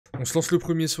On se lance le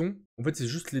premier son. En fait, c'est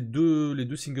juste les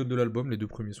deux singles de l'album, les deux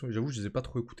premiers sons. Et j'avoue, je les ai pas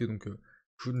trop écoutés, donc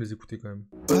je veux les écouter quand même.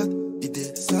 Pas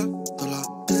d'idée sale dans la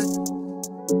tête.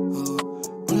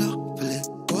 On leur fait les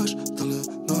poches dans le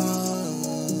noir.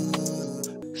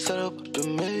 Salope, je peux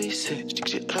me hisser. Je dis que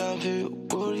j'ai rien vu au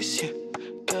policier.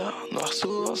 Cœur noir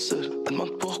souvent seul. Elle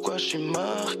demande pourquoi je suis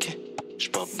marqué. Je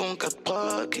porte bon 4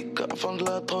 braques. Avant de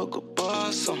la drogue au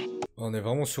passant. On est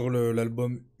vraiment sur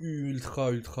l'album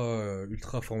ultra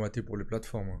formaté pour les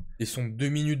plateformes. Hein. Ils sont 2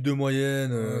 minutes de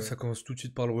moyenne, ça commence tout de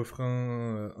suite par le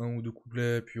refrain, un ou deux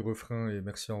couplets, puis refrain et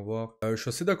merci, au revoir. Je suis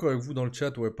assez d'accord avec vous dans le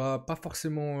chat, ouais, pas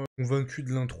forcément convaincu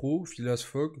de l'intro, Phileas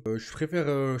Fogg. Je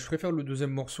préfère le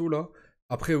deuxième morceau là.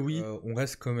 Après oui, on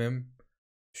reste quand même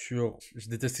sur, je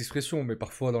déteste l'expression, mais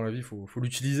parfois dans la vie il faut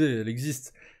l'utiliser, elle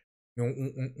existe.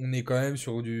 Mais on est quand même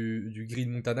sur du Green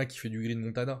Montana qui fait du Green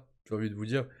Montana, j'ai envie de vous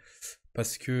dire.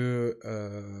 Parce que,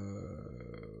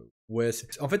 ouais,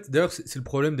 en fait, d'ailleurs, c'est le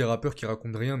problème des rappeurs qui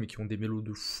racontent rien, mais qui ont des mélos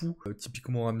de fou.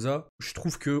 Typiquement Hamza, je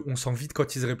trouve qu'on sent vite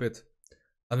quand ils se répètent.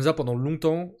 Hamza, pendant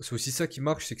longtemps, c'est aussi ça qui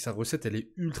marche, c'est que sa recette, elle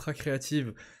est ultra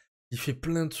créative. Il fait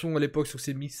plein de sons à l'époque sur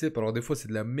ses mixtapes, alors des fois, c'est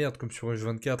de la merde, comme sur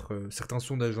H24. Certains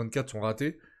sons d'H24 sont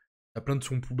ratés. Il y a plein de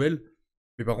sons poubelles.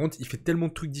 Mais par contre, il fait tellement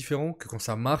de trucs différents que quand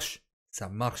ça marche, ça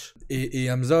marche. Et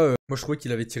Hamza, moi, je trouvais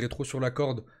qu'il avait tiré trop sur la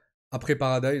corde. Après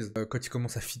Paradise, quand il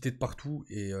commence à fitter de partout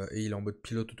et il est en mode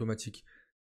pilote automatique.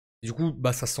 Et du coup,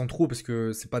 bah ça se sent trop parce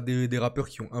que c'est pas des rappeurs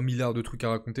qui ont 1 milliard de trucs à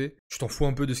raconter. Tu t'en fous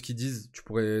un peu de ce qu'ils disent, tu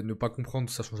pourrais ne pas comprendre,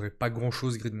 ça changerait pas grand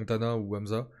chose, Grid Montana ou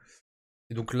Hamza.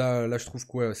 Et donc là je trouve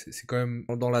que ouais, c'est quand même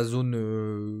dans la zone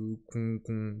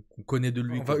qu'on connaît de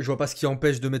lui. Enfin, je vois pas ce qui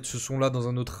empêche de mettre ce son-là dans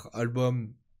un autre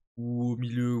album, ou au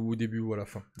milieu, ou au début, ou à la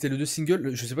fin. C'est les deux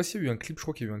singles, je sais pas s'il y a eu un clip, je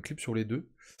crois qu'il y a eu un clip sur les deux.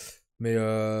 Mais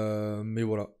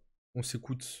voilà. On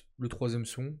s'écoute le troisième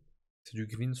son. C'est du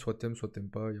green, soit t'aimes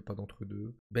pas, il n'y a pas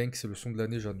d'entre-deux. Bank, c'est le son de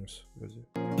l'année, j'annonce. Vas-y.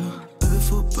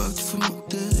 Faut pas que tu fais mon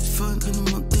téléphone.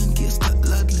 Une montagne qui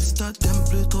escalade les stats. T'aimes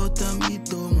plus trop ta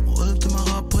mytho. Mon rêve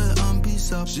démarre après un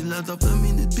bizarre. J'ai la dans 20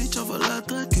 minutes, bitch, avant la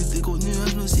traite. Que des gros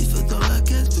nuages nocifs dans la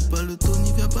caisse. Fais pas le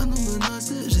Tony, viens pas nous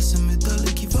menacer. J'ai ce métal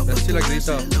qui va pas te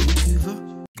menacer là où tu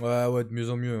vas. Ouais, de mieux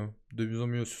en mieux. De mieux en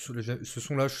mieux. Ce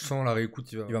son-là, je sens la réécoute,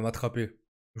 il va m'attraper.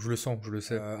 Je le sens, je le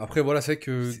sais. Après, voilà, c'est vrai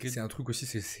que c'est un truc aussi,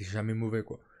 c'est jamais mauvais,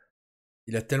 quoi.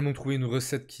 Il a tellement trouvé une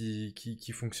recette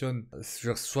qui fonctionne.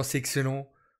 Genre, soit c'est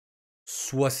excellent,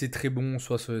 soit c'est très bon,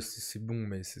 soit c'est bon,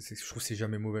 mais je trouve que c'est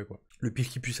jamais mauvais, quoi. Le pire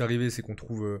qui puisse arriver, c'est qu'on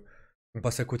trouve... on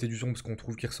passe à côté du son parce qu'on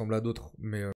trouve qu'il ressemble à d'autres,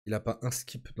 mais il a pas un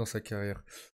skip dans sa carrière.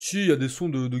 Si, il y a des sons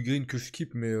de Green que je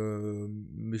skip, mais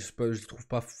je les trouve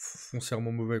pas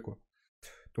foncièrement mauvais, quoi.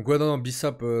 Donc ouais, non,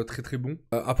 Bissap, très bon.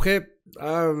 Après,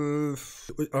 alors,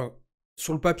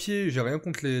 sur le papier, j'ai rien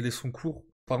contre les sons courts.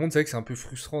 Par contre, c'est vrai que c'est un peu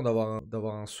frustrant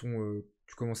d'avoir un son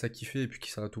tu commences à kiffer et puis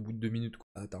qui s'arrête au bout de 2 minutes.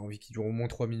 T'as envie qu'il dure au moins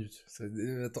 3 minutes.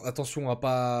 Attention à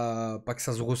pas que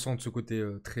ça se ressente, ce côté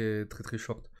très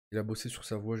short. Il a bossé sur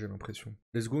sa voix, j'ai l'impression.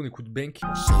 Let's go, on écoute Bank.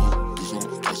 100, 200,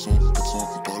 300, 400,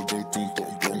 on parle dans le compte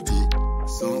en banque.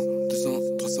 100, 200,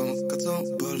 300,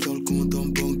 400 balles dans le compte en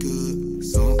banque.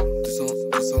 100, 200,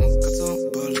 300,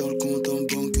 400 balles dans le compte en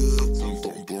banque.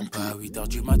 À 8h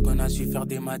du mat qu'on a su faire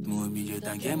des maths. Moi au milieu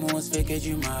d'un game où on se fait que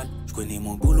du mal. Je connais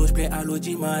mon boulot, je plais à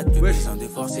l'audimat. Plus besoin de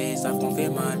forcer, ça qu'on fait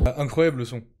mal. Incroyable le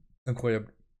son,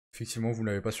 incroyable. Effectivement, vous ne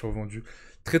l'avez pas survendu.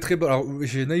 Très bon. Alors,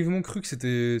 j'ai naïvement cru que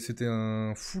c'était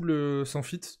un full sans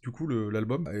feat, du coup,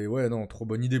 l'album. Et ouais, non, trop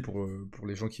bonne idée pour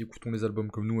les gens qui écoutent les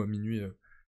albums comme nous à minuit,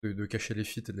 de cacher les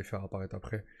feats et de les faire apparaître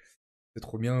après. C'est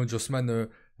trop bien. Jossman,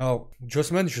 alors,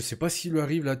 Jossman, je sais pas s'il lui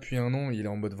arrive là depuis 1 an, il est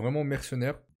en mode vraiment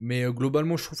mercenaire. Mais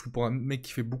globalement, je trouve que pour un mec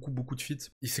qui fait beaucoup de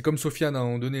feats, c'est comme Sofiane à un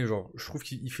moment donné, genre, je trouve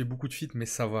qu'il fait beaucoup de feats, mais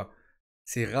ça va.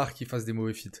 C'est rare qu'il fasse des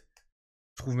mauvais feats.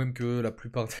 Je trouve même que la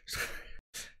plupart...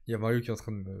 Il y a Mario qui est en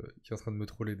train de me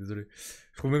troller, désolé.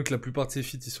 Je trouve même que la plupart de ses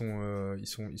feats, ils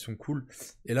sont cool.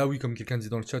 Et là, oui, comme quelqu'un dit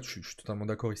dans le chat, je suis totalement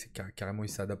d'accord, carrément, il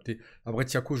s'est adapté. Après,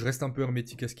 Tiako, je reste un peu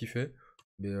hermétique à ce qu'il fait,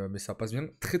 mais ça passe bien.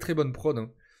 Très bonne prod,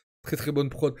 hein. Très bonne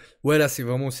prod. Ouais, là, c'est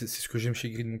vraiment, c'est ce que j'aime chez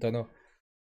Green Montana.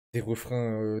 Des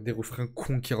refrains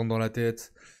cons qui rentrent dans la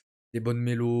tête, des bonnes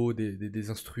mélos, des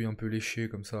instrus un peu léchés,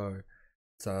 comme ça.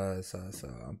 Ça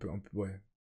un peu, ouais.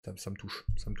 Ça me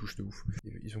touche de ouf.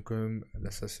 Ils ont quand même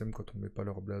la SACEM quand on met pas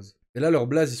leur blaze. Et là, leur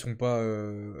blaze, ils sont pas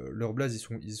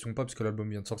parce que l'album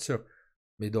vient de sortir.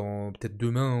 Mais dans peut-être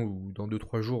demain ou dans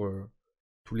 2-3 jours,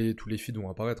 tous les feeds vont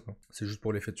apparaître. Hein. C'est juste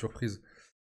pour l'effet de surprise.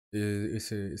 Et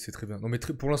c'est très bien. Non mais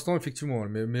pour l'instant, effectivement,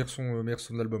 le meilleur son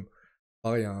de l'album.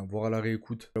 Pareil, hein, voir à la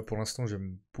réécoute. Là, pour l'instant,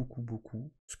 j'aime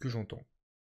beaucoup ce que j'entends.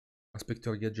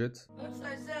 Inspecteur Gadget.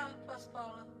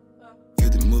 Que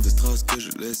des mauvaises traces que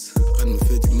je laisse. Rien ne me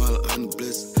fait du mal rien nous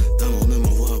blesse. D'amour ne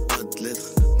m'envoie pas de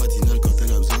lettres. Matinale quand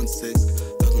elle a besoin de sexe.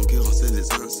 La concurrence c'est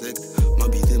des insectes. Ma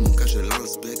bite et mon cache elle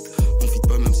l'inspecte. On fit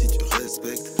pas même si tu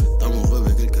respectes. D'amour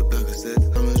avec quelques percecettes.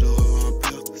 Jamais je revois un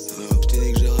perte. Je t'ai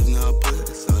dit que je revenais après.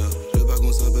 Ça, je veux pas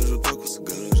qu'on s'appelle, je veux pas qu'on se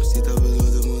galoche. Si t'as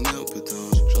besoin de mon air,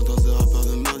 putain. J'entends ces rappeurs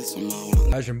de merde, ils sont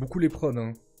marrants. Ah, j'aime beaucoup les prods,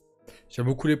 hein. J'aime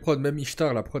beaucoup les prods, même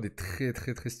Ishtar, la prod est très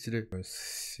très très stylée.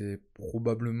 C'est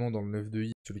probablement dans le 9 de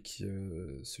I, celui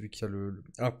qui a le...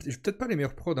 Alors, peut-être pas les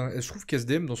meilleurs prods, hein. Je trouve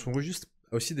qu'SDM, dans son registre,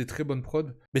 a aussi des très bonnes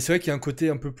prods. Mais c'est vrai qu'il y a un côté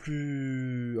un peu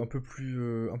plus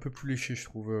léché, je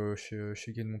trouve,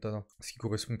 chez Gain Montana. Ce qui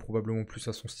correspond probablement plus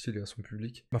à son style et à son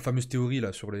public. Ma fameuse théorie,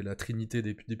 là, sur la trinité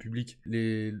des publics.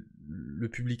 Le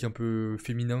public un peu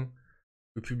féminin,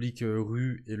 le public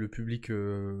rue et le public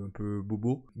un peu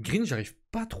bobo. Green, j'arrive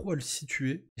pas trop à le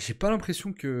situer. J'ai pas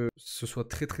l'impression que ce soit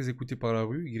très très écouté par la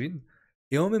rue, Green.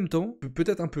 Et en même temps,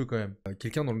 peut-être un peu quand même.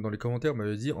 Quelqu'un dans les commentaires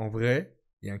m'avait dit, en vrai,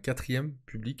 il y a un quatrième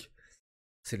public,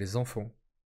 c'est les enfants.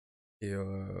 Et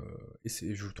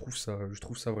je trouve ça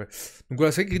vrai. Donc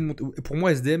voilà, c'est vrai que Green, pour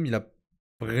moi, SDM, il a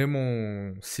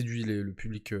vraiment séduit le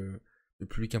public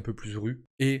un peu plus rue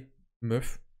et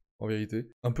meuf. En vérité.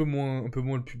 Un peu moins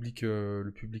le public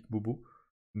bobo.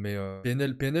 Mais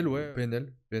PNL, ouais.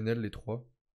 PNL, les trois.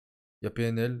 Il y a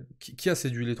PNL. Qui a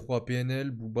séduit les trois?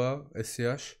 PNL, Booba,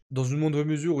 SCH. Dans une moindre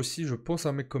mesure aussi, je pense à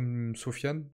un mec comme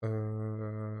Sofiane.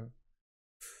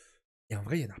 Et en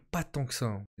vrai, il n'y en a pas tant que ça.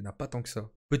 Hein. Il n'y en a pas tant que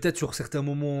ça. Peut-être sur certains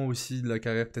moments aussi de la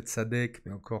carrière, peut-être Sadek,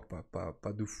 mais encore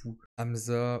pas de fou.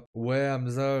 Hamza. Ouais,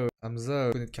 Hamza,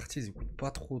 connaît de quartier, ils écoutent pas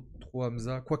trop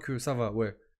Hamza. Quoique, ça va,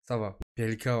 ouais. Ça va.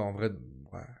 PLK, en vrai,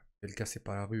 ouais, PLK, c'est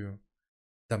pas la rue. Hein.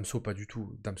 Damso, pas du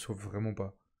tout. Damso, vraiment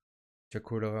pas.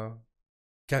 Chacola.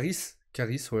 Caris,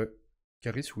 ouais.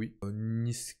 Caris, oui.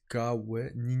 Niska,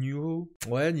 ouais. Nino.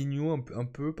 Ouais, Nino, un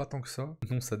peu, pas tant que ça.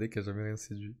 Non, Sadek a jamais rien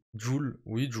séduit. Joule,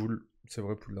 oui, Joule. C'est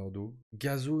vrai, Poulardo.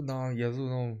 Gazo, non.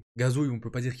 Gazo, on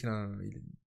peut pas dire qu'il a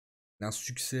un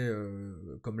succès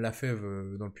comme la fève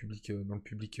dans le public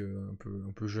un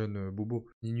peu jeune bobo.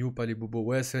 Nino, pas les bobos.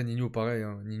 Ouais, c'est Nino, pareil.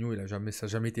 Hein. Nino, ça a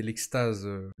jamais été l'extase.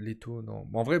 Leto, non.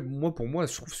 En vrai, pour moi,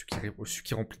 je trouve ce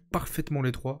qui remplit parfaitement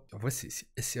les trois. En vrai, c'est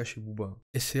SCH et Booba.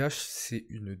 SCH, c'est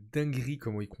une dinguerie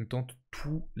comment il contente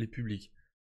tous les publics.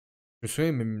 Je me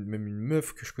souviens même une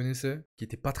meuf que je connaissais qui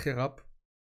était pas très rap.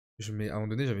 À un moment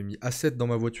donné, j'avais mis A7 dans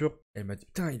ma voiture. Elle m'a dit,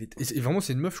 putain, Et vraiment,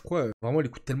 c'est une meuf, je crois. Vraiment, elle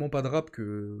écoute tellement pas de rap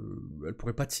que elle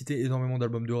pourrait pas te citer énormément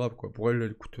d'albums de rap, quoi. Pour elle,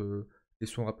 elle écoute les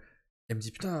sons rap. Elle me dit,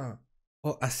 putain,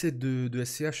 oh, A7 de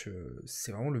SCH,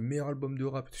 c'est vraiment le meilleur album de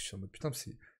rap. Je suis en mode, putain,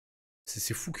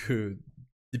 c'est fou que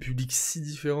des publics si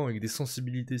différents, avec des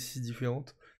sensibilités si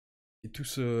différentes, et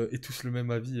tous le même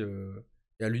avis.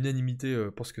 Et à l'unanimité,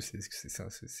 pense que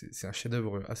c'est un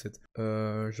chef-d'œuvre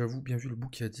A7. J'avoue, bien vu le book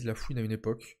qui a dit la fouine à une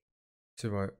époque. C'est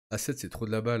vrai. A7, c'est trop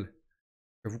de la balle.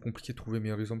 J'avoue, compliqué de trouver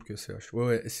meilleur exemple que SCH.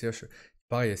 Ouais, SCH.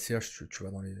 Pareil, SCH, tu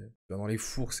vas dans les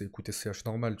fours, c'est écouter SCH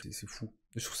normal, c'est fou.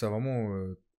 Je trouve ça vraiment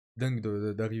dingue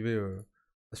d'arriver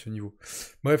à ce niveau.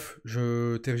 Bref,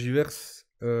 je tergiverse.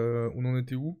 On en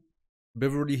était où?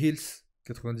 Beverly Hills,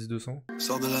 90-200.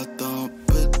 Sors de la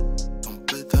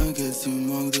tempête, t'inquiète si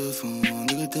manque de fond,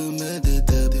 de t'aimer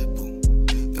des bons.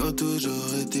 Y'a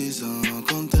toujours été ça,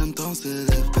 quand t'aimes tant c'est les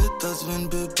pétasses, une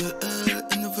BBL,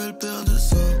 une nouvelle paire de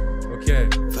seins. Ok.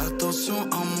 Fais attention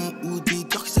à mon hoodie,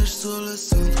 dark sèche sur le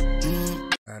centre.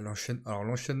 Alors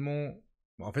l'enchaînement,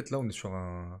 en fait là on est sur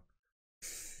un...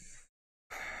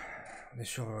 On est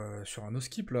sur un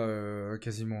no-skip là,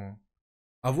 quasiment. Hein.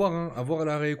 À voir à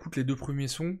la réécoute les deux premiers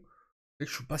sons. C'est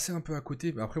que je suis passé un peu à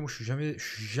côté, mais après moi je suis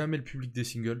jamais le public des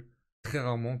singles. Très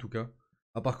rarement en tout cas.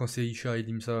 À part quand c'est Isha et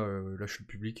Limsa, là je suis le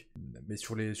public. Mais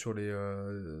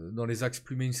dans les axes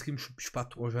plus mainstream, je suis pas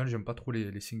trop, en général, j'aime pas trop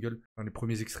les singles, enfin, les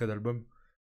premiers extraits d'albums.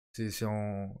 C'est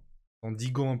en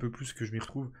diguant un peu plus que je m'y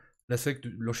retrouve. Là c'est vrai que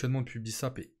l'enchaînement de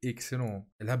Publisap est excellent.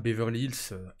 Et là Beverly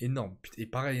Hills, énorme. Et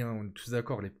pareil, hein, on est tous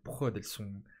d'accord, les prods elles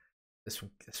sont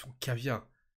caviar.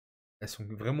 Elles sont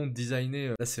vraiment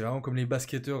designées. Là c'est vraiment comme les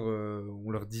basketteurs, on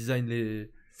leur design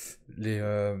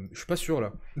je suis pas sûr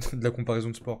là de la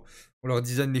comparaison de sport. On leur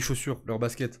design les chaussures, leurs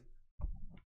baskets.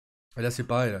 Et là c'est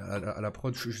pareil à la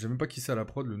prod. Je sais même pas qui c'est à la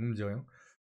prod, le nom me dit rien.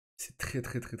 C'est très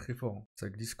très très très fort. Hein. Ça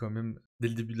glisse quand même dès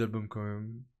le début de l'album quand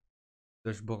même.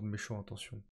 Dashboard méchant,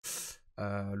 attention.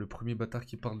 Le premier bâtard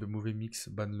qui parle de mauvais mix,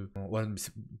 banne-le. Ouais, mais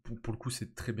pour le coup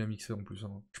c'est très bien mixé en plus.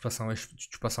 Hein. Tu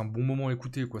passes un bon moment à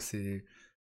écouter quoi.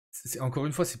 Encore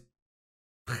une fois c'est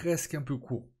presque un peu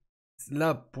court.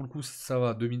 Là, pour le coup, ça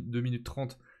va, 2 minutes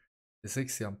 30. C'est vrai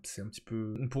que c'est un petit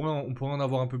peu... On pourrait en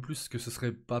avoir un peu plus, que ce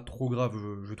serait pas trop grave,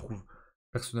 je trouve,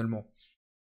 personnellement.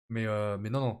 Mais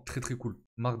non, non, très très cool.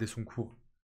 Marc et son cours.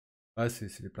 Ouais,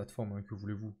 c'est les plateformes, hein, que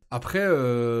voulez-vous. Après,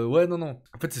 ouais, non, non.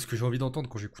 En fait, c'est ce que j'ai envie d'entendre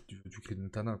quand j'écoute du Cri de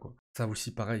Montana, quoi. Ça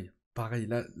aussi, pareil. Pareil,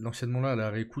 là, l'enchaînement là, à la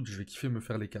réécoute, je vais kiffer me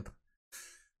faire les 4.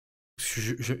 Parce que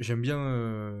j'aime bien...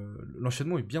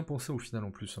 l'enchaînement est bien pensé au final,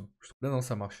 en plus. Hein. Là, non,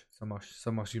 ça marche. Ça marche,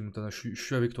 Cri de Montana. Je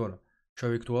suis avec toi, là. Je suis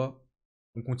avec toi.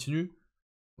 On continue.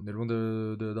 On est loin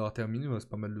d'avoir terminé, il reste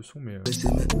pas mal de sons, mais...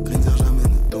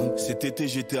 Cet été,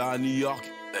 j'étais à New York.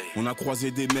 On a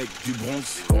croisé des mecs du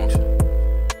Bronx.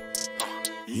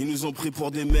 Ils nous ont pris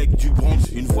pour des mecs du Bronx.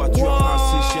 Une voiture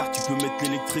assez chère, tu peux mettre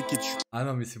l'électrique et tu... Ah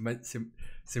non, mais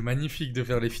c'est magnifique de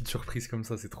faire les feats surprises comme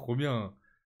ça, c'est trop bien.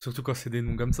 Surtout quand c'est des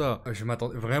noms comme ça. Je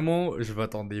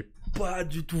m'attendais pas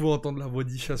du tout à entendre la voix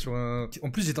d'Isha sur un... En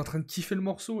plus, j'étais en train de kiffer le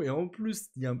morceau, et en plus,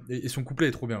 et son couplet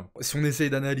est trop bien. Si on essaye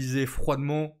d'analyser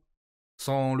froidement,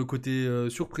 sans le côté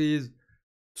surprise,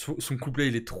 son couplet,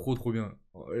 il est trop bien.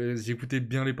 J'écoutais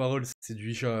bien les paroles, c'est du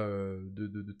Isha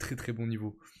de très très bon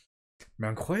niveau. Mais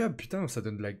incroyable, putain, ça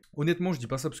donne de la... Honnêtement, je dis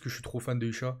pas ça parce que je suis trop fan de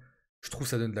Isha. Je trouve que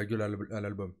ça donne de la gueule à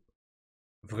l'album.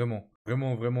 Vraiment,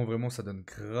 ça donne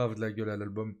grave de la gueule à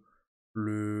l'album.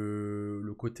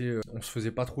 Le côté, on se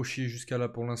faisait pas trop chier jusqu'à là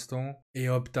pour l'instant. Et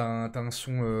hop, t'as un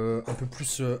son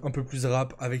un peu plus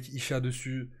rap avec Isha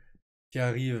dessus qui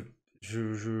arrive.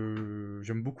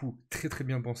 J'aime beaucoup, très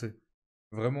bien pensé.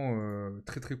 Vraiment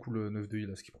très cool 9 de I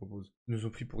là ce qu'ils proposent. Ils nous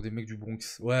ont pris pour des mecs du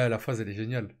Bronx. Ouais, la phase elle est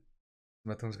géniale. Ce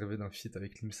matin je rêvais d'un feat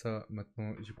avec Limsa,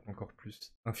 maintenant j'y crois encore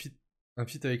plus. Un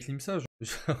feat avec Limsa,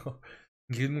 genre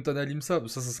Cri de Montana Limsa,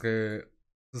 ça serait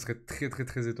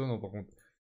très étonnant par contre.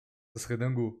 Ça serait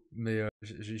dingo, mais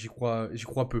j'y crois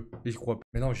peu.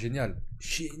 Mais non, génial,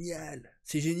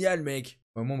 c'est génial mec.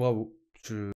 Vraiment bravo.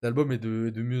 L'album est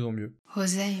de mieux en mieux.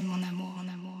 Oseille, mon amour, en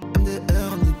amour.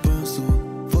 MDR, ni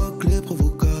pinceau, fuck les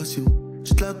provocations.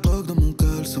 J'te la drogue dans mon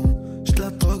caleçon, j'te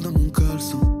la drogue dans mon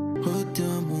caleçon.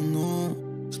 Retiens mon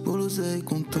nom, c'est pour l'oseille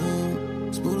qu'on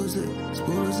tombe. C'est pour l'oseille, c'est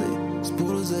pour l'oseille, c'est pour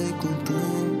l'oseille qu'on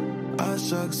tombe. À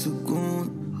chaque seconde.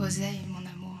 Oseille, mon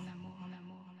amour, en amour, en amour, en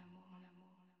amour, en amour.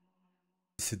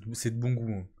 C'est de bon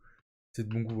goût, hein. C'est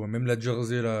de bon goût, hein. Même la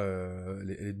Jersey là, elle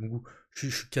est de bon goût. Je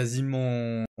suis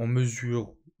quasiment en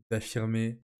mesure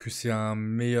d'affirmer que c'est un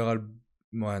meilleur album.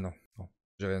 Ouais, non,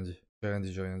 j'ai rien dit.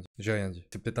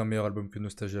 C'est peut-être un meilleur album que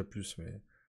Nostalgia Plus, mais...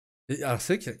 Et alors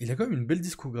c'est vrai qu'il a quand même une belle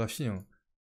discographie, hein.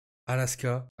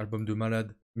 Alaska, album de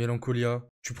malade. Mélancolia,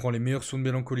 tu prends les meilleurs sons de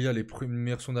Mélancolia, les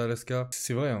meilleurs sons d'Alaska.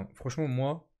 C'est vrai, hein. Franchement,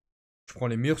 moi, je prends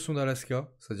les meilleurs sons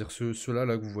d'Alaska, c'est-à-dire ceux-là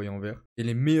là, que vous voyez en vert, et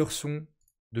les meilleurs sons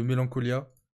de Mélancolia.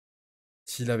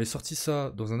 S'il avait sorti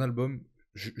ça dans un album,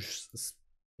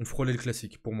 on frôlait le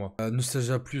classique pour moi.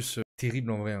 Nostalgia Plus,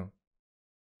 terrible en vrai, hein.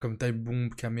 Comme Type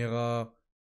Bomb, Caméra,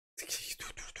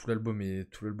 tout l'album est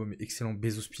excellent.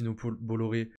 Bezos Pino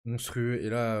Bolloré, monstrueux. Et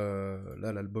là,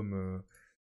 l'album,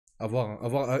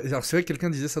 alors c'est vrai que quelqu'un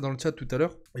disait ça dans le chat tout à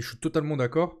l'heure, et je suis totalement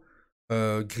d'accord.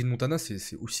 Cri de Montana,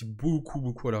 c'est aussi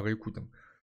beaucoup à la réécoute, hein.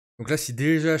 Donc là, si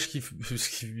déjà je kiffe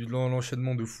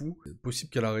l'enchaînement de fou, c'est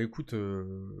possible qu'à la réécoute,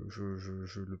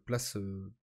 je le place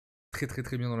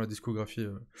très bien dans la discographie.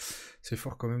 C'est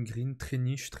fort quand même, Green, très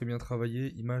niche, très bien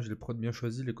travaillé, images, les prods bien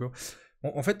choisis, les couleurs.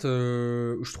 En fait,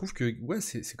 je trouve que ouais,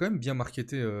 c'est quand même bien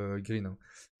marketé, Green, hein.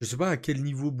 Je sais pas à quel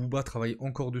niveau Booba travaille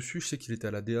encore dessus, je sais qu'il était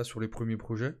à la DA sur les premiers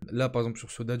projets. Là, par exemple, sur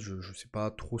SAUDADE, je sais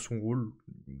pas trop son rôle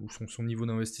ou son niveau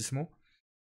d'investissement,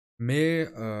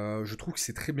 mais je trouve que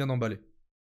c'est très bien emballé.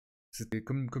 C'était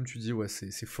comme tu dis, ouais,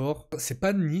 c'est fort. C'est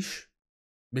pas de niche,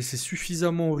 mais c'est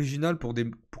suffisamment original pour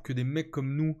que des mecs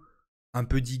comme nous, un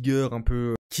peu digger, un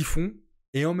peu kiffons,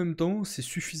 et en même temps, c'est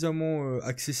suffisamment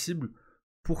accessible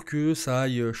pour que ça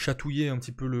aille chatouiller un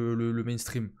petit peu le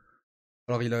mainstream.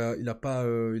 Alors il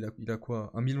a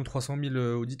quoi, 1 300 000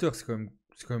 auditeurs, c'est quand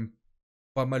même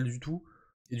pas mal du tout.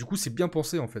 Et du coup, c'est bien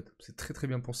pensé en fait. C'est très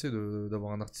bien pensé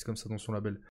d'avoir un artiste comme ça dans son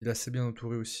label. Il est assez bien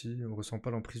entouré aussi. On ressent pas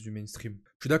l'emprise du mainstream.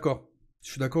 Je suis d'accord,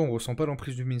 on ressent pas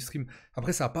l'emprise du mainstream.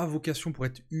 Après, ça a pas vocation pour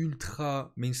être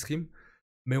ultra mainstream,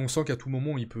 mais on sent qu'à tout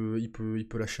moment, il peut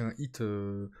lâcher un hit.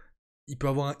 Il peut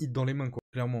avoir un hit dans les mains, quoi,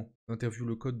 clairement. Interview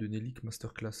le code de Nelik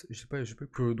Masterclass. J'ai pas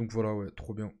que. Donc voilà, ouais,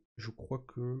 trop bien. Je crois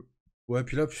que. Ouais,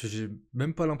 puis là, j'ai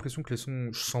même pas l'impression que les sons.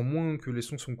 Je sens moins que les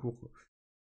sons sont courts, quoi.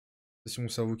 C'est mon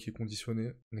cerveau qui est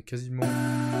conditionné. On est quasiment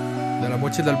dans la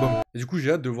moitié de l'album. Et du coup,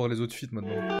 j'ai hâte de voir les autres feats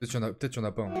maintenant. Peut-être qu'il y en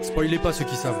a pas. Hein. Spoilez pas ceux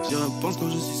qui savent. J'y repense quand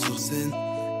je suis sur scène.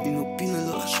 Une opine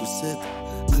dans la chaussette.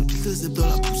 Un kill de zèbre dans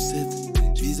la poussette.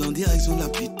 Je vise en direction de la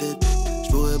tête. Je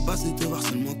pourrais passer te voir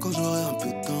seulement quand j'aurai un peu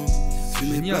de temps.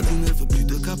 Fumer platine, elle fait plus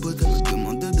de capote. Elle me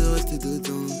demande de rester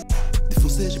dedans. Des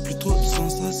défoncé, j'ai plus trop de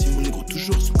sensations. Les gros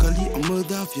toujours sous Cali en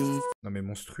mode avion. Non mais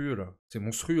monstrueux là, c'est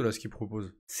monstrueux là ce qu'il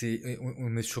propose.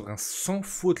 On est sur un sans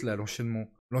faute là,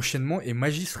 l'enchaînement. L'enchaînement est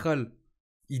magistral.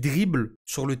 Il dribble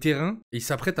sur le terrain et il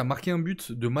s'apprête à marquer un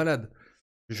but de malade.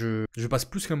 Je passe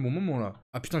plus qu'un bon moment là.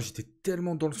 Ah putain, j'étais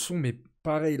tellement dans le son, mais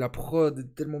pareil, la prod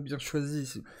est tellement bien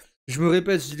choisie. Je me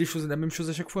répète, je dis la même chose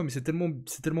à chaque fois, mais c'est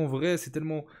tellement vrai, c'est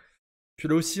tellement... Puis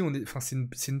là aussi,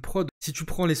 c'est une prod. Si tu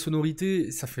prends les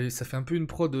sonorités, ça fait un peu une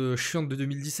prod chiante de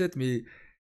 2017, mais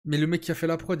le mec qui a fait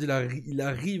la prod, il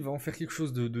arrive à en faire quelque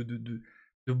chose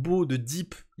de beau, de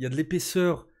deep. Il y a de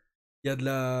l'épaisseur, il y a de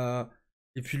la...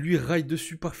 Et puis lui, il ride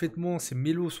dessus parfaitement, ses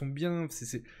mélos sont bien,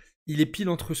 il est pile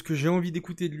entre ce que j'ai envie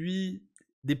d'écouter de lui,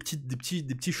 des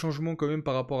petits changements quand même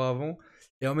par rapport à avant,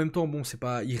 et en même temps, bon,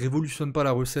 il révolutionne pas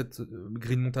la recette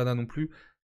Green Montana non plus,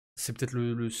 c'est peut-être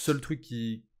le seul truc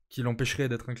qui l'empêcherait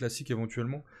d'être un classique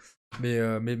éventuellement,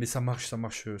 mais ça marche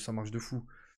de fou.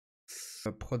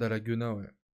 Prod à la Gunna, ouais.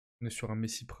 On est sur un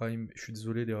Messi Prime, je suis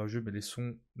désolé les rageux, mais les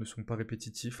sons ne sont pas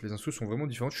répétitifs, les instruments sont vraiment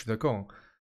différents, je suis d'accord, hein.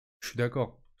 Je suis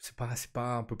d'accord.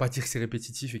 On peut pas dire que c'est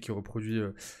répétitif et qu'il reproduit.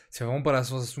 C'est vraiment pas la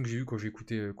sensation que j'ai eue quand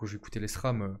j'écoutais les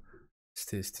SRAM.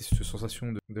 C'était cette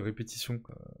sensation de répétition.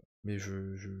 Mais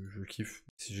je kiffe.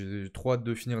 J'ai trop hâte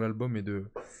de finir l'album et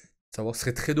de savoir. Ce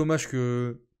serait très dommage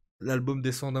que l'album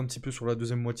descende un petit peu sur la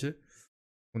deuxième moitié.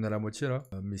 On est à la moitié là.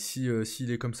 Mais s'il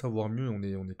est comme ça, voire mieux, on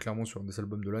est clairement sur un des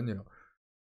albums de l'année là.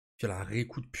 Puis la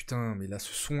réécoute, putain, mais là,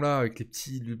 ce son là, avec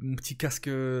mon petit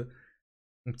casque.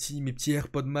 Mes petits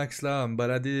AirPods Max là, à me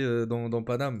balader dans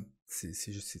Paname, c'est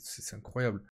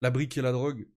incroyable. La brique et la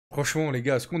drogue. Franchement, les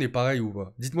gars, est-ce qu'on est pareil ou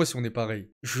pas? Dites-moi si on est pareil.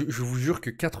 Je vous jure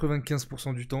que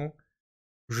 95% du temps,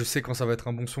 je sais quand ça va être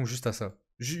un bon son juste à ça.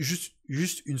 Juste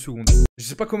une seconde. Je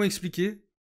sais pas comment expliquer,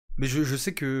 mais je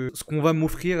sais que ce qu'on va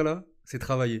m'offrir là, c'est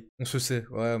travailler. On se sait.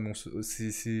 Ouais, mais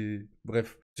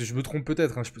bref. Je me trompe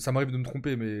peut-être, hein. Ça m'arrive de me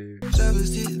tromper, mais...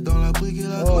 J'investis dans la brique et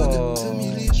la drogue. C'est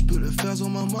Milly, je peux le faire sur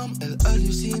ma maman. Elle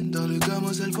hallucine. Dans le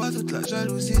gamos, elle voit toute la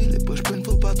jalousie. Les poches pleines,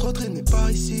 faut pas trop traîner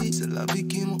par ici. C'est la vie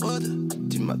qui me rôde.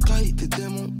 Tu m'as trahi, tes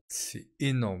démons. C'est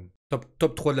énorme.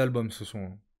 Top 3 de l'album, ce son.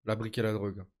 Hein. La brique et la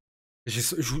drogue.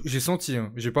 J'ai senti,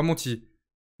 hein. J'ai pas menti.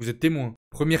 Vous êtes témoins.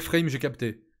 Première frame, j'ai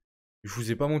capté. Je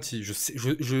vous ai pas menti. Je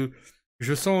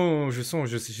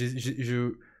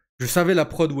savais la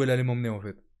prod où elle allait m'emmener, en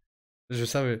fait. Je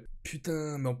savais.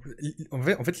 Putain, mais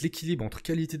en fait l'équilibre entre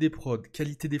qualité des prods,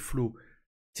 qualité des flows.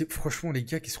 Franchement, les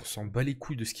gars qui s'en bat les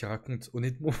couilles de ce qu'ils racontent.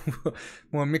 Honnêtement,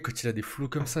 moi, un mec, quand il a des flows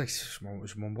comme ça,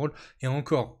 je m'en branle. Et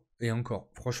encore.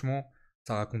 Franchement,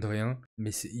 ça raconte rien.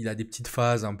 Mais il a des petites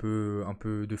phases un peu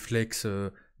de flex,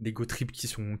 des go trips qui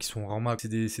sont ramables.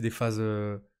 C'est des phases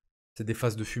de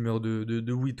fumeur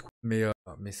de weed, quoi.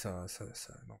 Mais ça,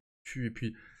 non. Et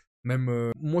puis...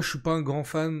 Même moi je suis pas un grand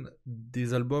fan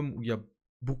des albums où il y a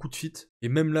beaucoup de feats. Et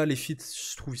même là les feats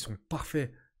je trouve ils sont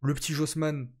parfaits. Le petit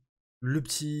Jossman, le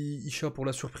petit Isha pour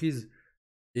la surprise.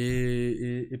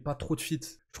 Et pas trop de feats.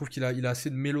 Je trouve qu'il a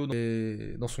assez de mélo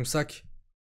dans son sac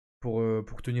pour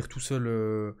tenir tout seul.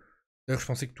 D'ailleurs je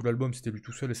pensais que tout l'album c'était lui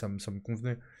tout seul et ça me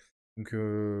convenait. Donc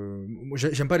moi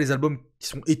j'aime pas les albums qui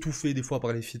sont étouffés des fois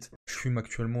par les feats. Je fume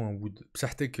actuellement un Wood.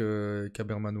 Psartek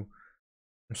Cabermano.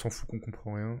 On s'en fout qu'on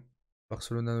comprend rien.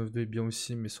 Barcelona 9-2 est bien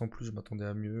aussi, mais sans plus, je m'attendais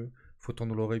à mieux. Faut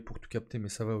tendre l'oreille pour tout capter, mais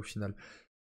ça va au final.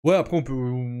 Ouais, après, on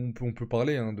peut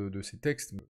parler hein, de ces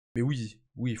textes. Mais oui,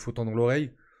 il faut tendre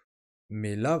l'oreille.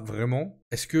 Mais là, vraiment,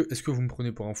 est-ce que vous me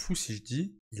prenez pour un fou si je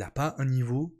dis il n'a pas un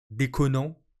niveau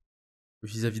déconnant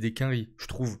vis-à-vis des quinries, je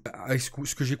trouve. Avec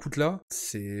ce que j'écoute là,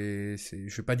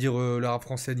 je vais pas dire le rap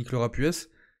français ni que le rap US,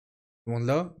 loin de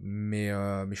là, mais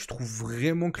je trouve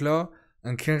vraiment que là,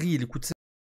 un quinry, il écoute ça.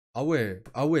 Ah ouais,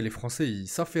 les Français, ils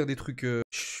savent faire des trucs.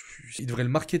 Ils devraient le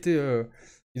marketer. À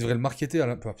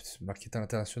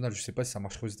l'international. Je sais pas si ça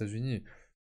marcherait aux États-Unis.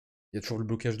 Il y a toujours le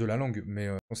blocage de la langue, mais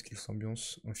je pense qu'il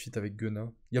s'ambiance. Un feat avec Gunna.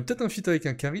 Il y a peut-être un feat avec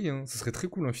un Carry, hein. Ça serait très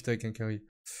cool un feat avec un Carry.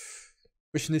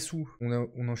 Wesh Nessou,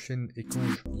 on enchaîne et quand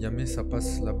Yamé ça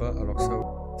passe là-bas, alors ça.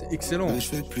 C'est excellent. Mais je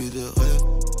fais plus de rêves.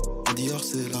 Dior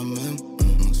c'est la même.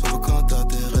 Sauf quand t'as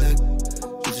tes règles.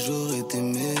 J'ai toujours été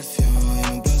méfiant. Et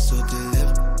on passe sur tes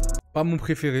lèvres. Pas mon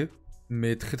préféré,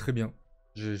 mais très très bien.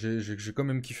 J'ai quand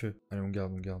même kiffé. Allez, on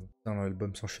garde. Putain,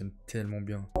 l'album s'enchaîne tellement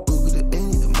bien. Beaucoup de haine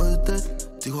et de maux de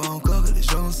tête. Tu crois encore que les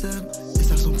gens s'aiment. Les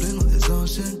salles sont pleines, on les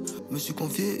enchaîne. Me suis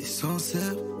confié et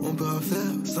sincère. On peut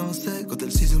faire sans cesse. Quand elle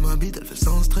sise ma bite, elle fait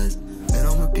sans stress.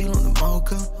 Énorme pilon de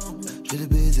marocain. Je vais les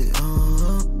baiser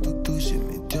un. Tout toucher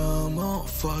mes diamants.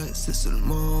 Enfoiré, c'est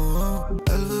seulement un.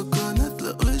 Elle veut connaître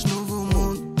le riche nouveau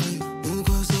monde. Une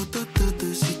fois sur ta tête,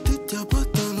 si tu tiens pas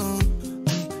ta langue.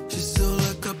 J'suis sur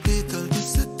la capitale du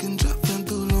second, j'affaire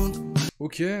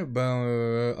Ok,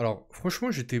 ben... alors,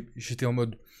 franchement, j'étais en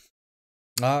mode...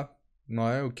 Ah,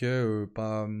 ouais, ok,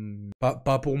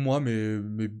 pas pour moi,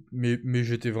 mais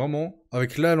j'étais vraiment...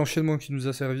 Avec là, l'enchaînement qui nous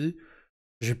a servi,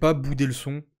 j'ai pas boudé le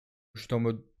son. J'étais en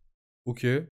mode... Ok,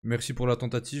 merci pour la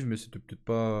tentative, mais c'était peut-être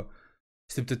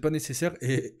pas nécessaire.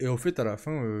 Et au fait, à la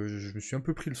fin, je me suis un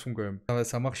peu pris le son quand même.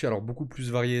 Ça a marché, alors beaucoup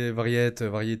plus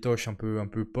variétoche, un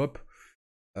peu pop.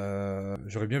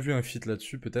 J'aurais bien vu un feat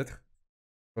là-dessus, peut-être.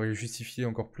 Ça aurait justifié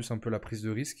encore plus un peu la prise de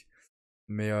risque.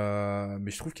 Mais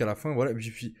je trouve qu'à la fin, voilà.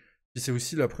 Puis c'est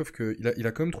aussi la preuve qu'il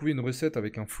a quand même trouvé une recette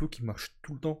avec un flow qui marche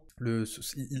tout le temps.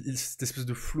 Cette espèce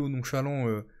de flow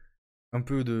nonchalant, un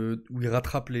peu où il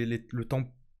rattrape le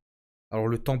temps. Alors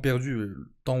le temps perdu,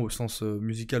 le temps au sens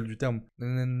musical du terme.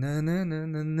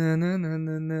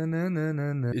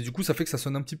 Et du coup ça fait que ça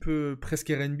sonne un petit peu presque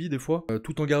R&B des fois,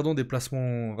 tout en gardant des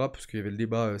placements rap, parce qu'il y avait le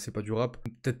débat, c'est pas du rap.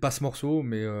 Peut-être pas ce morceau,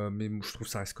 mais je trouve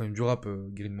que ça reste quand même du rap,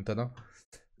 Green Montana.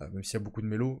 Même s'il y a beaucoup de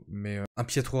mélos, mais un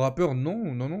piètre rappeur,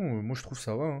 non, moi je trouve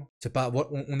ça va. Hein. C'est pas,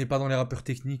 on n'est pas dans les rappeurs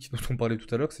techniques dont on parlait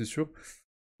tout à l'heure, c'est sûr,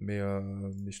 mais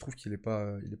je trouve qu'il est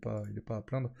pas à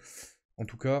plaindre. En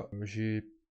tout cas, j'ai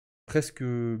presque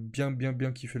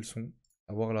bien kiffé le son.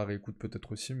 À voir la réécoute peut-être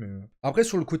aussi, mais... Après,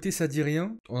 sur le côté ça dit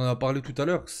rien, on en a parlé tout à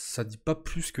l'heure, ça dit pas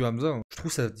plus que Hamza. Hein. Je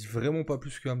trouve que ça dit vraiment pas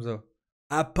plus que Hamza.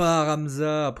 À part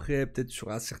Hamza, après, peut-être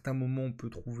sur un certain moment, on peut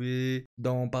trouver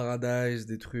dans Paradise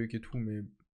des trucs et tout, mais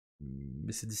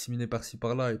c'est disséminé par-ci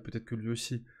par-là, et peut-être que lui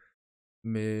aussi.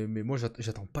 Mais moi,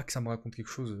 j'attends pas que ça me raconte quelque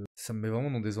chose. Ça me met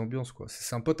vraiment dans des ambiances, quoi.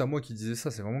 C'est un pote à moi qui disait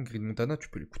ça, c'est vraiment Green Montana, tu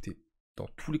peux l'écouter dans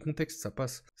tous les contextes, ça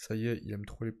passe. Ça y est, il aime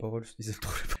trop les paroles. Ils aiment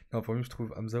trop les paroles. Non, pour moi, je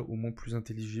trouve Hamza au moins plus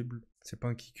intelligible. C'est pas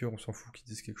un kicker, on s'en fout qu'ils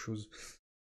disent quelque chose.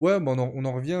 Ouais, bah on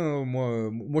en revient. Hein,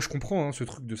 moi, je comprends hein, ce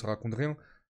truc de ça raconte rien.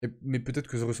 Mais peut-être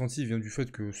que ce ressenti vient du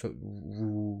fait que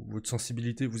votre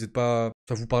sensibilité, vous êtes pas,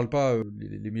 ça vous parle pas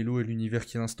les mélos et l'univers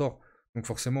qu'il instaure. Donc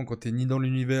forcément, quand t'es ni dans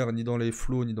l'univers, ni dans les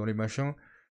flows, ni dans les machins,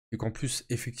 et qu'en plus,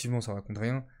 effectivement, ça raconte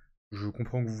rien, je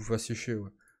comprends que vous vous fassiez chier.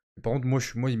 Ouais. Par contre, moi,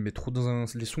 il me met trop dans un,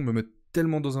 les sons me mettent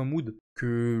tellement dans un mood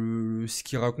que ce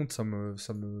qu'il raconte, ça me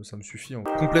suffit. Hein.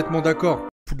 Complètement d'accord.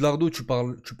 Poudlardo, tu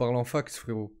parles en fax,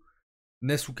 frérot.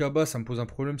 Ness ou Kaba, ça me pose un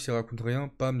problème s'il raconte rien.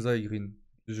 Pas Hamza et Green.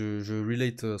 Je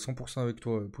relate 100% avec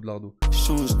toi, Poudlardo.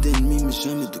 Change d'ennemi, mais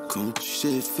jamais de camp. Je suis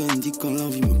chez les Fendi quand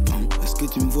l'envie me prend. Est-ce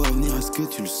que tu me vois venir, est-ce que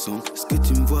tu le sens? Est-ce que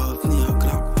tu me vois venir,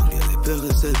 clap? Y'a les pères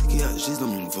et celles qui agissent dans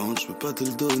mon ventre. Je peux pas te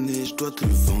le donner, je dois te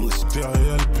le vendre. T'es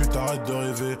réel, putain, arrête de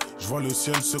rêver. Je vois le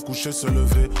ciel se coucher, se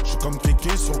lever. Je suis comme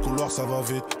Kiki, sur le couloir, ça va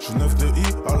vite. Je suis 9 de I,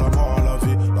 à la mort, à la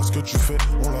vie. Là, ce que tu fais,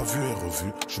 on l'a vu et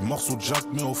revu. Je suis mort sous Jack,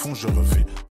 mais au fond, je revis.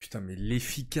 Putain, mais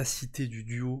l'efficacité du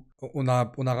duo. On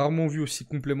a rarement vu aussi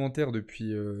complémentaire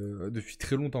depuis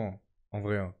très longtemps, hein, en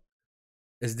vrai. Hein.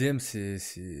 SDM,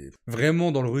 c'est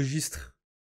vraiment dans le registre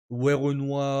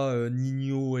Renoir,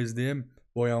 Nino, SDM.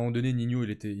 Bon, à un moment donné, Nino,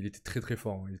 il était très très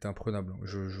fort. Hein. Il était imprenable. Hein.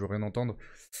 Je veux rien entendre.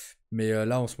 Mais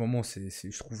là, en ce moment,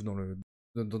 je trouve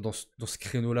dans ce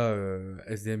créneau-là,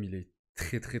 SDM, il est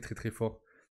très fort.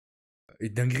 Et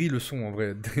dinguerie le son en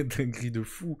vrai, dinguerie de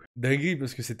fou. Dinguerie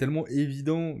parce que c'est tellement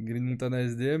évident, Green Montana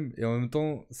SDM, et en même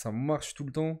temps, ça marche tout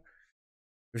le temps.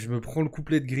 Je me prends le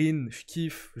couplet de Green, je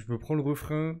kiffe, je me prends le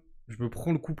refrain, je me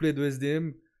prends le couplet de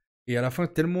SDM, et à la fin,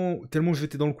 tellement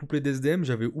j'étais dans le couplet d'SDM,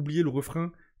 j'avais oublié le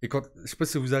refrain, et quand, je sais pas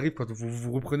si ça vous arrive, quand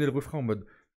vous reprenez le refrain en mode,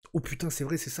 oh putain, c'est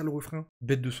vrai, c'est ça le refrain.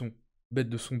 Bête de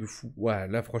son de fou. Ouais,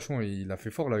 là franchement, il a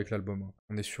fait fort là avec l'album. Hein.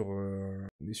 On est sur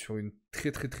une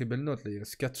très belle note. Là, il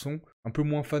reste 4 sons. Un peu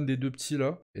moins fan des deux petits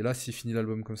là. Et là, s'il finit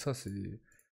l'album comme ça,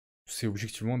 c'est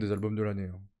objectivement des albums de l'année.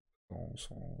 Hein.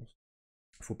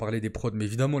 Faut parler des prods, mais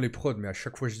évidemment les prods. Mais à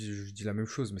chaque fois, je dis la même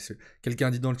chose. Mais quelqu'un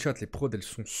a dit dans le chat, les prods, elles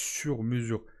sont sur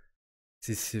mesure.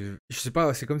 Je sais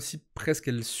pas, c'est comme si presque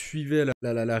elles suivaient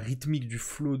la rythmique du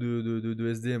flow de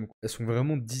SDM. Elles sont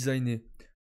vraiment designées.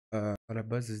 À la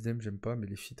base, SDM, j'aime pas, mais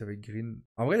les feats avec Green.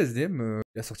 En vrai, SDM,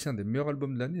 il a sorti un des meilleurs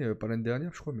albums de l'année, pas l'année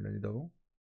dernière, je crois, mais l'année d'avant.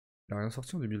 Il a rien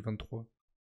sorti en 2023.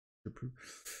 Je sais plus.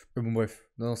 Mais bon, bref,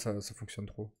 non, ça fonctionne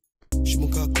trop. J'suis mon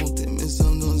cas compter mes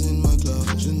sommes dans une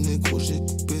McLaren. Je n'ai gros, j'ai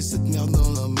coupé cette merde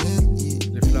dans la mêle.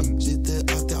 Les flammes. J'étais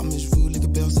à terre, mais je voulais que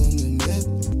personne ne m'aide.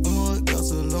 On regarde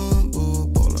ce lambeau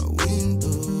par la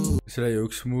window. C'est là, il y a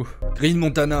Oxmo. Green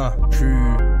Montana,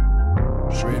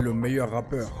 je suis le meilleur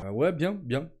rappeur. Ouais, bien,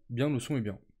 le son est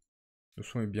bien. Le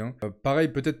son est bien. Pareil,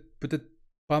 peut-être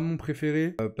pas mon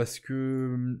préféré, parce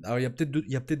que... Alors, il y a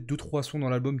peut-être 2-3 sons dans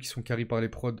l'album qui sont carrés par les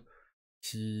prods.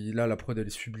 Là, la prod, elle est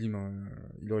sublime. Hein.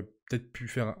 Il aurait peut-être pu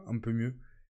faire un peu mieux.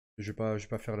 Je vais pas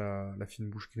faire la fine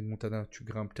bouche Green Montana, tu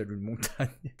grimpes telle une montagne.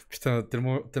 Putain,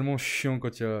 tellement chiant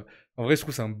quand il y a... En vrai, je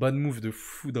trouve que c'est un bad move de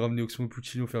fou de ramener Oxmo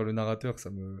Puccino faire le narrateur, ça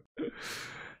me...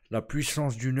 La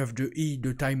puissance du 9 de I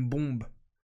de Time Bomb.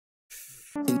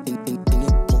 Il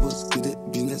ne propose que des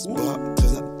business pas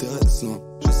très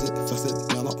intéressants. Je sais faire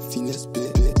cette merde en finesse,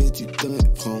 bébé, tu te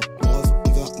méprends.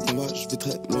 Bref, on va, je vais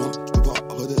très loin, je peux pas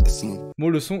redescendre. Bon,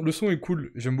 le son est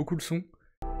cool, j'aime beaucoup le son.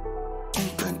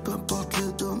 On gagne peu importe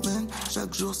le domaine,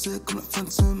 chaque jour c'est comme la fin de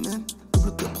semaine.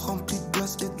 Double cup rempli de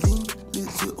glace et de lignes, les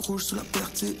yeux rouges sur la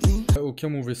perte c'est ligne. Aucun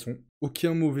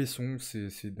mauvais son,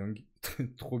 c'est dingue.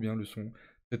 Trop bien le son.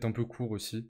 Peut-être un peu court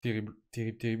aussi. Terrible.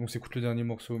 On s'écoute le dernier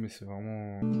morceau, mais c'est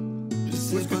vraiment... Je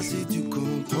sais pas si tu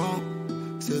comprends,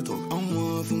 c'est trop en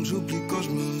moi, faut que j'oublie quand je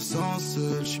me sens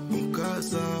seul. Je suis bon qu'à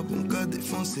ça, bon qu'à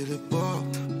défoncer les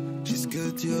portes. J'ai ce que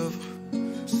tu offres,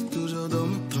 c'est toujours dans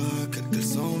mes tracks. Qu'elle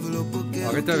s'enveloppe au cœur.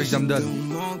 Arrêtez avec Damdad.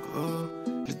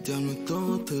 Le diable me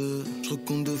tente, je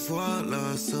recompte 2 fois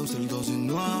la somme seule dans une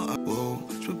noire. Wow,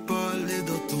 je peux pas aller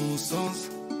dans ton sens.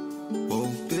 Wow,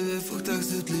 bébé, faut que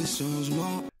t'acceptes les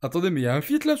changements. Attendez, mais il y a un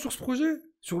feat là sur ce projet?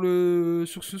 Sur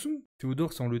ce son?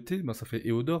 Théodore sans le T, bah ça fait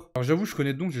Éodore. Alors j'avoue, je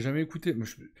connais le nom, j'ai jamais écouté. Mais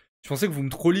je pensais que vous me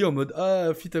trolliez en mode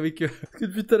ah, feat avec.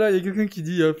 Depuis tout à l'heure, il y a quelqu'un qui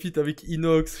dit feat avec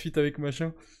Inox, feat avec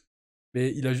machin.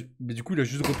 Mais du coup, il a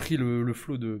juste repris le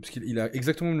flow de. Parce qu'il a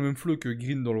exactement le même flow que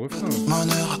Green dans le refrain.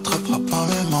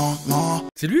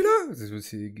 C'est lui là?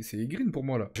 C'est Green pour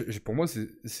moi là. Pour moi,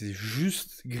 c'est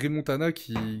juste Green Montana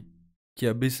qui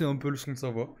a baissé un peu le son de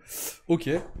sa voix. Ok.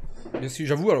 Merci.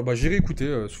 J'avoue, alors bah, j'ai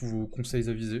réécouté sous vos conseils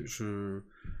avisés.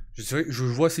 Je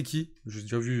vois c'est qui. J'ai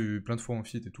déjà vu plein de fois en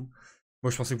feat et tout.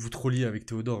 Moi, je pensais que vous trolliez avec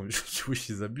Théodore.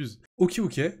 Je les abuse. Ok.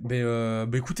 Mais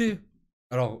bah, écoutez.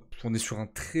 Alors, on est sur un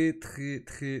très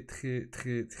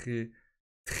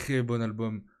bon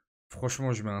album.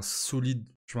 Franchement, je mets un solide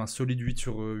 8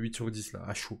 sur 10 là,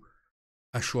 à chaud.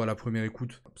 À chaud à la première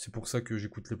écoute. C'est pour ça que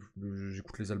j'écoute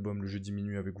les albums le jeudi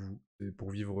minuit avec vous. C'est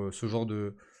pour vivre ce genre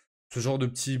de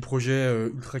petits projets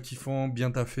ultra kiffants,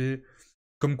 bien taffés.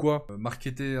 Comme quoi,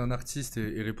 marketer un artiste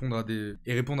et répondre à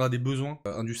des besoins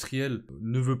industriels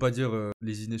ne veut pas dire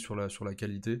lésiner sur la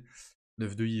qualité.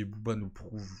 9 de I et Booba nous le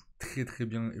prouvent très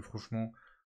bien et franchement,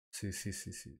 c'est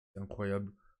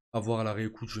incroyable. À voir à la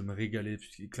réécoute, je vais me régaler.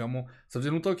 Clairement, ça faisait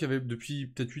longtemps qu'il y avait, depuis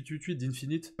peut-être 888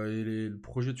 d'Infinite, et le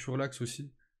projet de Furlax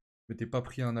aussi. Je m'étais pas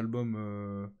pris un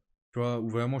album, tu vois, où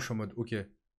vraiment je suis en mode, ok,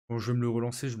 bon, je vais me le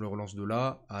relancer, je me le relance de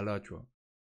là à là, tu vois.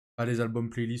 Pas les albums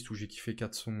playlist où j'ai kiffé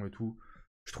 4 sons et tout.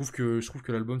 Je trouve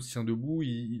que l'album se tient debout,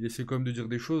 il essaie quand même de dire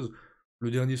des choses. Le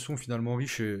dernier son finalement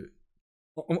riche et...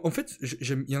 En fait,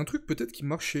 il y a un truc peut-être qui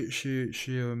marche chez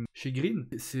Green,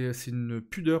 c'est une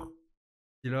pudeur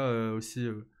qu'il a aussi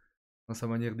dans sa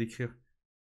manière d'écrire.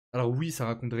 Alors oui, ça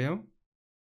raconte rien,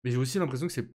 mais j'ai aussi l'impression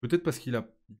que c'est peut-être parce qu'il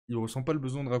ressent pas le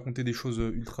besoin de raconter des choses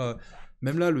ultra...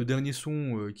 Même là, le dernier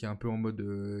son qui est un peu en mode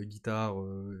guitare,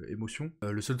 émotion,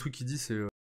 le seul truc qu'il dit c'est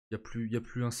il y a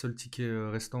plus un seul ticket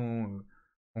restant.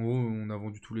 En gros, on a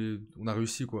vendu on a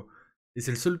réussi quoi. Et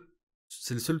c'est le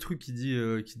seul truc qu'il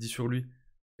dit sur lui.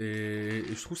 Et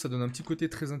je trouve que ça donne un petit côté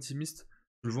très intimiste.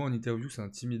 Je le vois en interview, c'est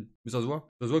intimide. Mais ça se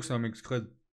voit que c'est un mec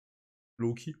scred.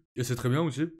 Low-key. Et c'est très bien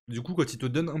aussi. Du coup, quand il te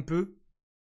donne un peu,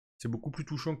 c'est beaucoup plus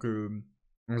touchant que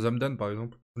Zamdan par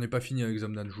exemple. On n'est pas fini avec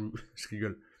Zamdan, je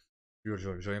rigole.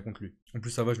 J'ai rien contre lui. En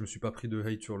plus, ça va, je me suis pas pris de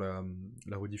hate sur la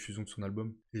rediffusion de son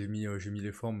album. J'ai mis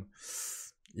les formes.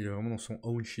 Il est vraiment dans son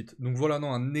own shit. Donc voilà,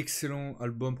 non, un excellent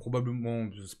album. Probablement,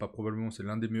 c'est pas probablement, c'est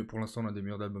l'un des meilleurs, pour l'instant, l'un des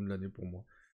meilleurs albums de l'année pour moi.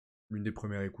 L'une des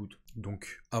premières écoutes.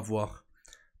 Donc, à voir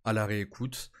à la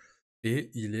réécoute.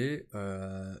 Et il est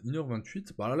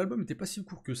 1h28. Bah, l'album n'était pas si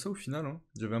court que ça au final. Hein.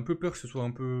 J'avais un peu peur que ce soit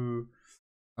un peu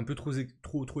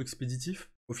trop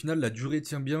expéditif. Au final, la durée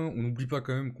tient bien. On n'oublie pas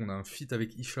quand même qu'on a un feat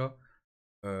avec Isha.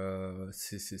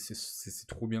 C'est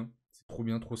trop bien. C'est trop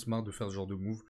bien, trop smart de faire ce genre de move.